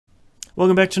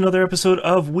Welcome back to another episode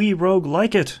of We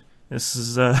Roguelike It. This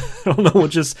is I don't know what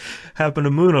just happened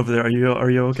to Moon over there. Are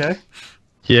you okay?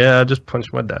 Yeah, I just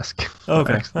punched my desk.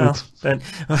 Okay. Well, then,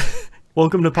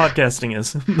 welcome to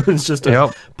podcasting. Moon's just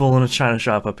a bull in a china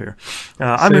shop up here.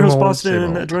 I'm your host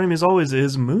Boston, and joining me as always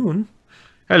is Moon.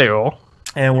 Hello.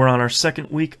 And we're on our second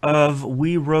week of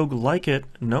We Roguelike It.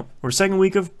 Nope, we're second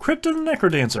week of Crypt and the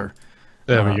NecroDancer.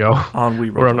 There we go. On We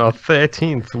Roguelike. We're on our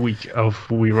 13th week of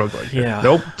We Roguelike. Yeah.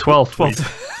 Nope, 12th week.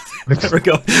 There we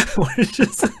go. We're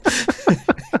just...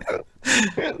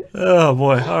 Oh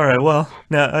boy. All right. Well,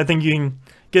 now I think you can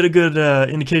get a good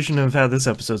indication of how this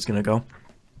episode's gonna go.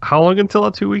 How long until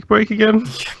our 2-week break again?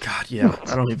 God, yeah.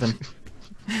 I don't even.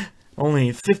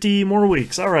 Only 50 more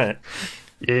weeks. All right.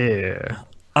 Yeah.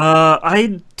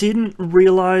 I didn't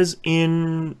realize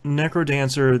in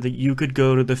NecroDancer that you could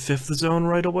go to the 5th zone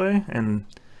right away, and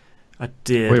I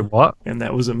did. Wait, what? And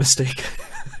that was a mistake.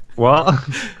 What?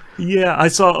 Yeah, I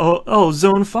saw. Oh,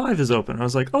 Zone 5 is open. I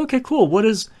was like, okay, cool. What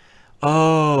is?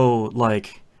 Oh,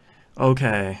 like,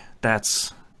 okay,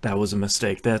 that was a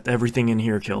mistake. That everything in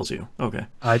here kills you. Okay.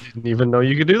 I didn't even know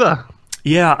you could do that.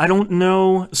 Yeah, I don't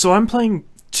know. So I'm playing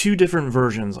two different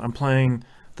versions. I'm playing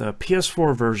the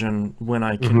PS4 version when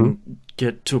I can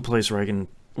get to a place where I can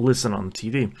listen on the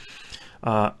TV.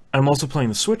 I'm also playing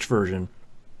the Switch version.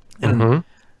 And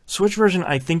Switch version,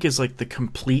 I think, is like the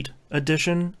complete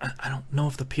edition. I don't know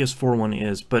if the PS4 one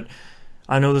is, but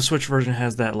I know the Switch version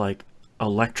has that like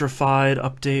electrified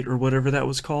update or whatever that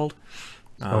was called.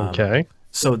 Okay.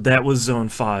 So that was Zone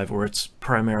 5, where it's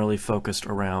primarily focused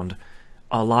around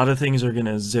a lot of things are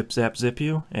gonna zip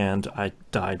you, and I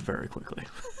died very quickly.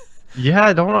 Yeah,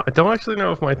 I don't actually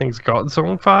know if my thing's got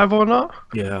Zone 5 or not.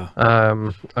 Yeah.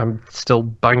 I'm still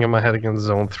banging my head against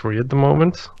Zone 3 at the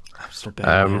moment. I'm still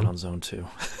banging my head on Zone 2.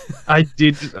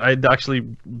 I'd actually,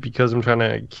 because I'm trying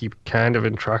to keep kind of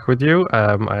in track with you,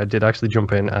 I did actually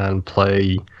jump in and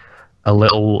play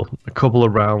a couple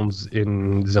of rounds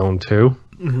in Zone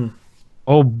 2.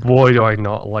 Oh boy, do I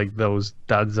not like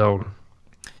that zone.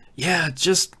 Yeah,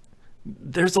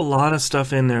 there's a lot of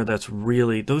stuff in there that's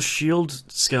really... Those shield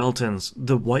skeletons,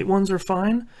 the white ones are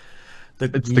fine.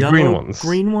 It's the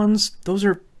green ones, those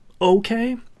are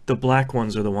okay. The black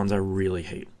ones are the ones I really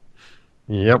hate.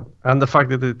 Yep, and the fact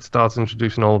that it starts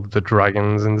introducing all of the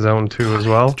dragons in Zone 2 as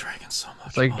well. I hate the dragons so much.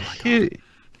 It's like,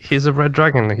 here's a red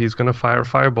dragon, he's going to fire a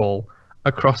fireball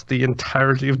across the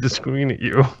entirety of the screen at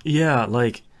you. Yeah,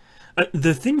 like...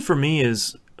 the thing for me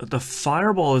is... The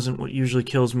fireball isn't what usually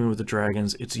kills me with the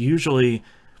dragons. It's usually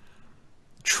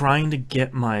trying to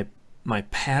get my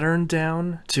pattern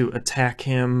down to attack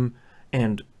him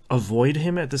and avoid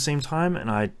him at the same time. And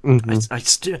I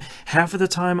still half of the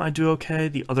time I do okay.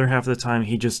 The other half of the time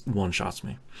he just one-shots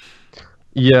me.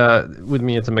 Yeah, with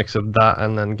me it's a mix of that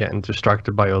and then getting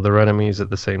distracted by other enemies at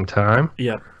the same time.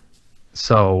 Yeah.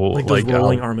 So like those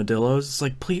rolling armadillos. It's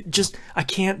like, please, I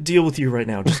can't deal with you right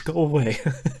now. Just go away.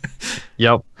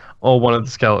 Yep. Or one of the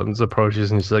skeletons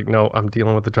approaches and he's like, no, I'm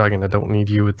dealing with the dragon. I don't need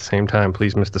you at the same time.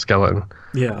 Please, Mr. Skeleton.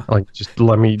 Yeah. Like, just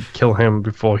let me kill him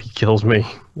before he kills me.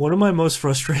 One of my most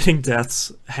frustrating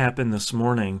deaths happened this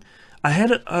morning. I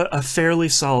had a fairly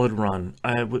solid run.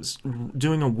 I was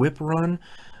doing a whip run.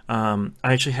 I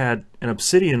actually had an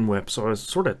obsidian whip, so I was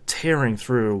sort of tearing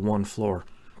through one floor.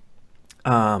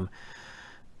 And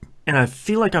I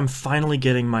feel like I'm finally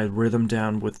getting my rhythm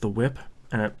down with the whip,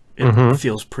 and it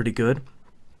feels pretty good.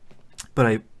 But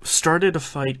I started to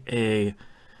fight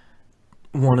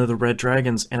one of the red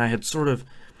dragons, and I had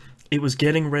it was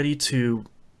getting ready to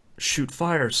shoot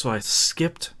fire, so I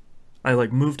skipped. I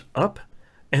moved up,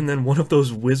 and then one of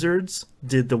those wizards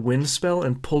did the wind spell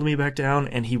and pulled me back down,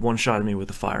 and he one-shotted me with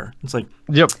the fire. It's like,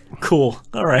 yep, cool,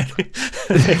 all right,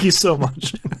 thank you so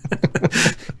much.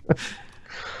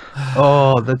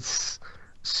 Oh, that's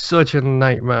such a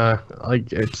nightmare.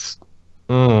 Like, it's...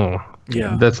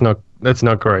 yeah, that's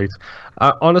not great.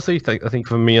 Honestly, I think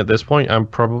for me at this point, I'm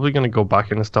probably going to go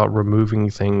back and start removing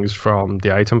things from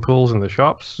the item pools in the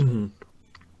shops.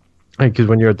 Because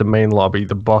when you're at the main lobby,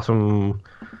 the bottom,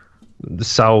 the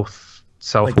southwest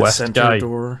the guy,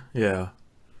 door, yeah,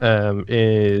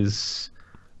 is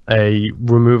a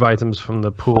remove items from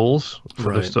the pools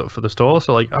for the store.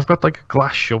 So I've got a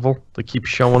glass shovel that keeps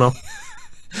showing up.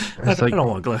 I don't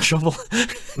want a glass shovel.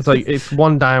 It's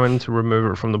 1 diamond to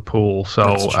remove it from the pool,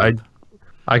 so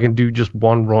I can do just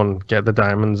one run, get the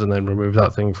diamonds, and then remove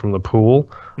that thing from the pool,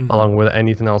 along with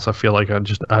anything else. I feel like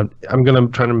I'm gonna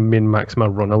try to min-max my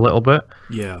run a little bit.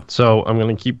 Yeah. So I'm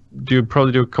gonna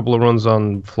probably do a couple of runs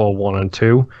on floor 1 and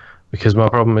 2, because my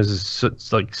problem is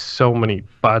it's so many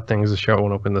bad things are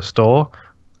showing up in the store.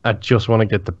 I just want to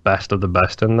get the best of the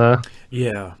best in there.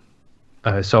 Yeah.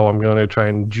 So I'm going to try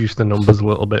and juice the numbers a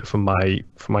little bit for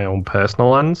my own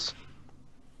personal ends.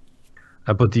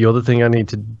 But the other thing I need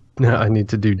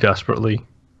to do desperately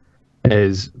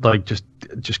is like just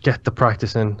get the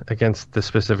practice in against the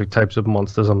specific types of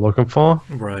monsters I'm looking for.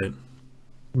 Right.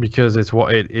 Because it's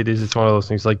what it is. It's one of those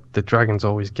things like the dragons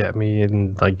always get me,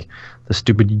 and like the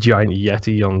stupid giant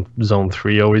yeti on zone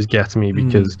 3 always gets me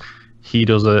because he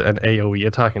does an AoE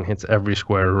attack and hits every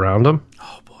square around him.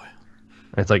 Oh boy.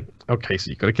 And it's like, okay, so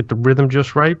you got to get the rhythm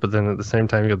just right, but then at the same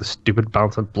time you got the stupid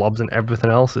bouncing blobs and everything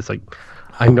else. It's like,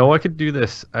 I know I could do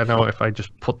this. I know if I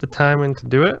just put the time in to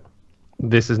do it,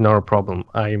 this is not a problem.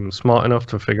 I'm smart enough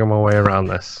to figure my way around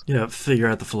this. Yeah, figure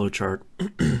out the flow chart.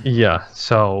 Yeah,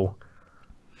 so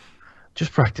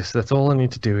just practice. That's all I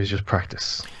need to do is just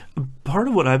practice. Part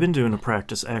of what I've been doing to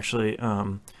practice, actually,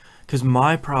 because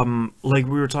my problem, like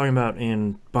we were talking about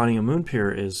in Binding of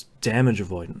Moonpier, is damage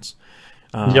avoidance.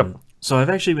 Yep. So I've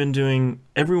actually been doing,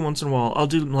 every once in a while, I'll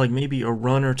do like maybe a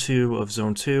run or two of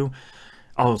Zone 2.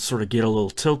 I'll sort of get a little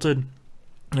tilted,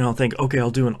 and I'll think, okay, I'll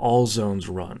do an all zones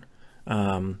run.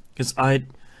 Because I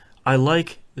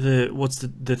like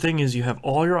the thing is you have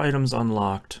all your items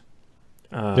unlocked.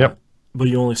 Yep. But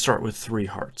you only start with 3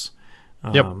 hearts.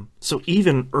 Yep. So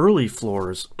even early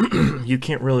floors, you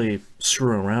can't really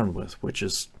screw around with, which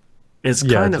is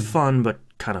kind of fun, but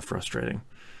kind of frustrating.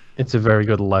 It's a very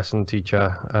good lesson teacher.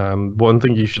 One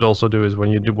thing you should also do is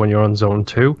when you're on zone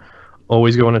 2,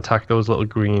 always go and attack those little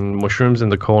green mushrooms in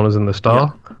the corners in the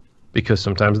star, because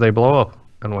sometimes they blow up,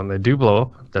 and when they do blow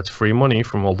up, that's free money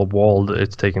from all the wall that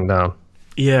it's taken down.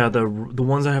 Yeah, the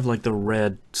ones that have like the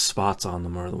red spots on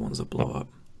them are the ones that blow up.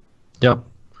 Yep.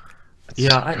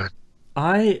 Yeah,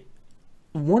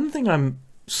 one thing I'm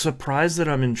surprised that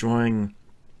I'm enjoying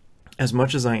as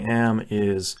much as I am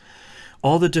is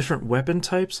all the different weapon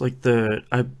types. Like I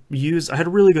had a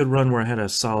really good run where I had a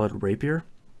solid rapier.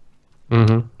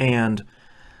 And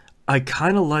I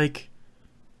kind of like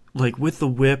with the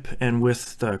whip and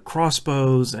with the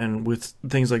crossbows and with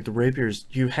things like the rapiers,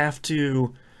 you have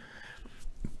to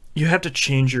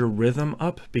change your rhythm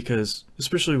up, because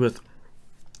especially with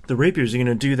the rapiers, you're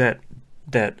going to do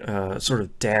that sort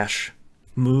of dash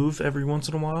move every once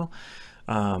in a while.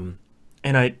 And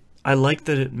I like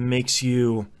that it makes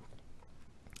you,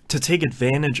 to take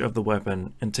advantage of the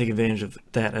weapon and take advantage of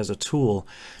that as a tool,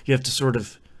 you have to sort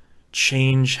of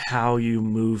change how you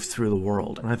move through the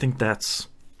world. And I think that's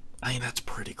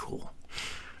pretty cool.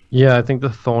 Yeah, I think the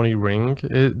Thorny Ring,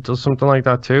 it does something like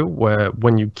that too, where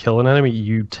when you kill an enemy,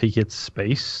 you take its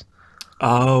space.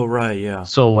 Oh, right, yeah.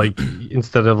 So, like,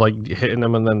 instead of, like, hitting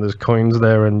them and then there's coins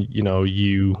there and,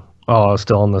 you are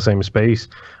still in the same space,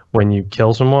 when you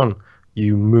kill someone,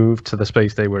 you move to the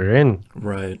space they were in.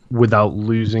 Right. Without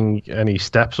losing any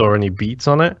steps or any beats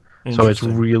on it. So it's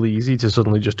really easy to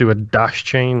suddenly just do a dash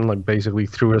chain, like, basically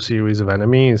through a series of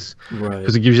enemies. Right.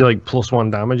 Because it gives you, like,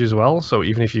 +1 damage as well. So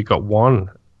even if you've got 1,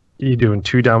 you're doing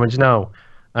 2 damage now.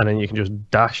 And then you can just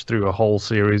dash through a whole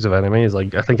series of enemies.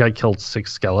 Like, I think I killed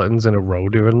 6 skeletons in a row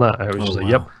doing that. I was just like,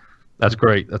 yep, that's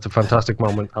great. That's a fantastic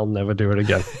moment. I'll never do it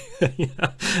again.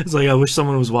 Yeah. It's like, I wish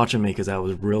someone was watching me, because that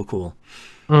was real cool.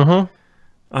 The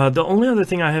only other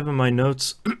thing I have in my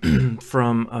notes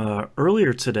from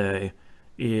earlier today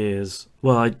is,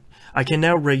 well, I can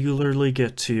now regularly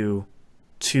get to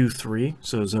 2-3,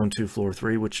 so Zone 2, Floor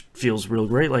 3, which feels real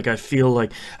great. Like, I feel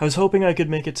like I was hoping I could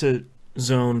make it to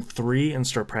Zone 3 and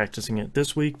start practicing it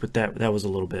this week, but that was a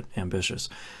little bit ambitious.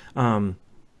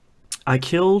 I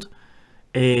killed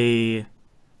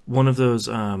one of those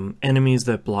enemies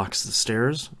that blocks the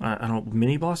stairs. I don't,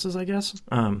 mini bosses, I guess.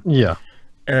 Yeah.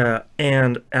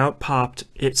 And out popped,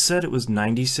 it said it was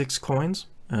 96 coins,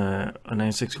 a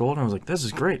 96 gold, and I was like, this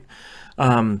is great.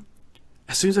 As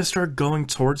soon as I started going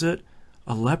towards it,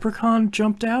 a leprechaun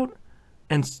jumped out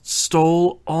and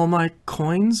stole all my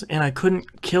coins, and I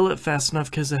couldn't kill it fast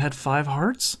enough because it had 5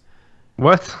 hearts.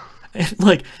 What?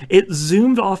 It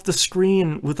zoomed off the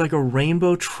screen with like a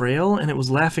rainbow trail, and it was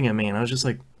laughing at me, and I was just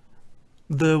like,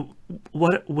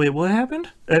 what happened?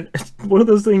 And one of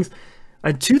those things, I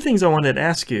had 2 things I wanted to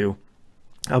ask you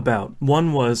about.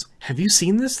 One was, have you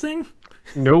seen this thing?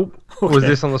 Nope. Okay. Was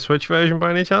this on the Switch version by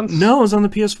any chance? No, it was on the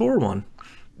PS4 one.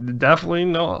 Definitely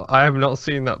not. I have not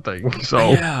seen that thing.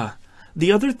 So yeah.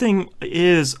 The other thing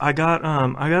is, I got it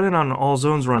on all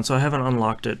zones run, so I haven't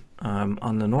unlocked it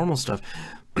on the normal stuff.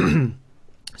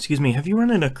 Excuse me. Have you run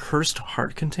into cursed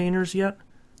heart containers yet?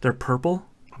 They're purple.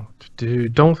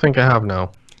 Dude, don't think I have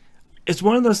now. It's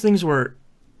one of those things where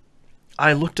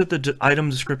I looked at the item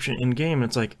description in game, and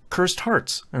it's like cursed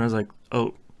hearts, and I was like,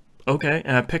 oh, okay,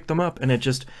 and I picked them up, and it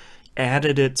just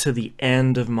added it to the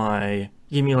end of my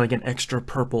gave me like an extra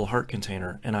purple heart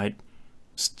container, and I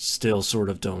still sort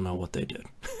of don't know what they did.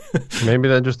 Maybe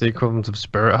they're just the equivalent of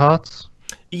spirit hearts.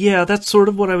 Yeah, that's sort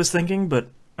of what I was thinking, but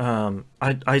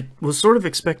I was sort of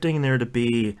expecting there to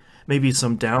be maybe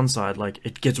some downside, like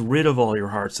it gets rid of all your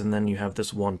hearts and then you have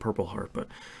this one purple heart, but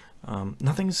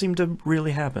nothing seemed to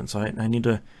really happen, so I need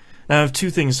to... Now I have two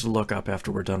things to look up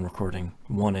after we're done recording.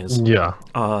 One is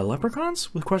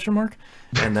leprechauns with question mark,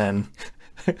 and then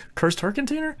cursed heart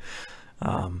container.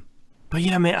 But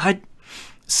yeah, man, I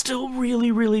still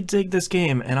really dig this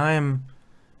game, and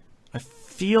I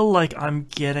feel like I'm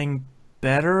getting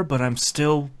better, but I'm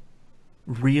still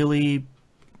really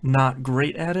not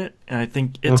great at it, and I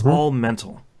think it's all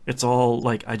mental. It's all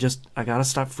like I gotta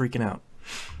stop freaking out.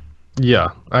 Yeah,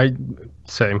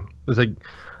 same. It's like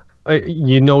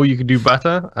you could do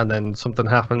better, and then something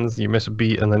happens, you miss a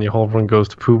beat, and then your whole run goes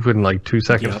to poop in like 2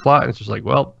 seconds flat, and it's just like,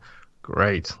 well,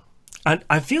 great.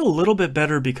 I feel a little bit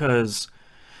better because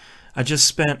I just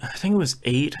spent, I think it was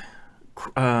 8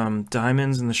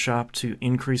 diamonds in the shop to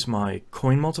increase my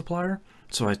coin multiplier.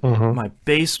 So my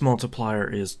base multiplier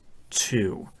is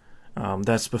 2.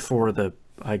 That's before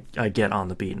I get on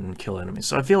the beat and kill enemies.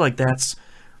 So I feel like that's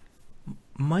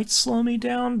might slow me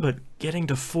down, but getting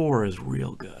to 4 is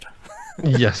real good.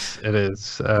 Yes, it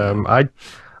is. I'm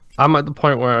at the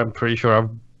point where I'm pretty sure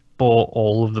I've bought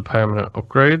all of the permanent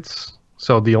upgrades.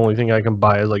 So the only thing I can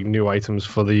buy is like new items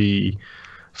for the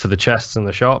chests in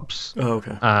the shops. Oh,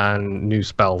 okay. And new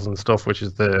spells and stuff, which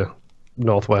is the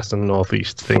northwest and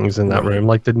northeast things in that room.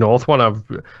 Like the north one,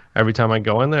 every time I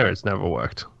go in there, it's never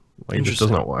worked. Like it just does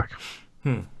not work.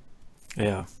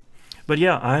 Yeah. But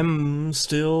yeah, I'm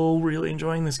still really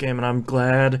enjoying this game, and I'm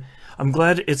glad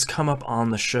it's come up on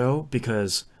the show,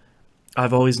 because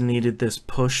I've always needed this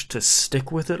push to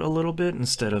stick with it a little bit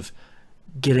instead of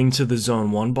getting to the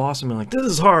Zone 1 boss and being like, this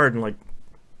is hard, and like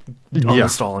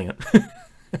uninstalling it.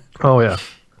 Oh yeah.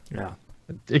 Yeah.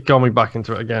 It got me back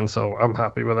into it again, so I'm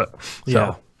happy with it. So.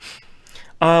 Yeah.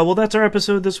 Well, that's our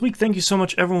episode this week. Thank you so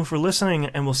much, everyone, for listening,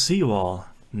 and we'll see you all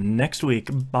next week.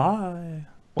 Bye.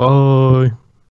 Bye.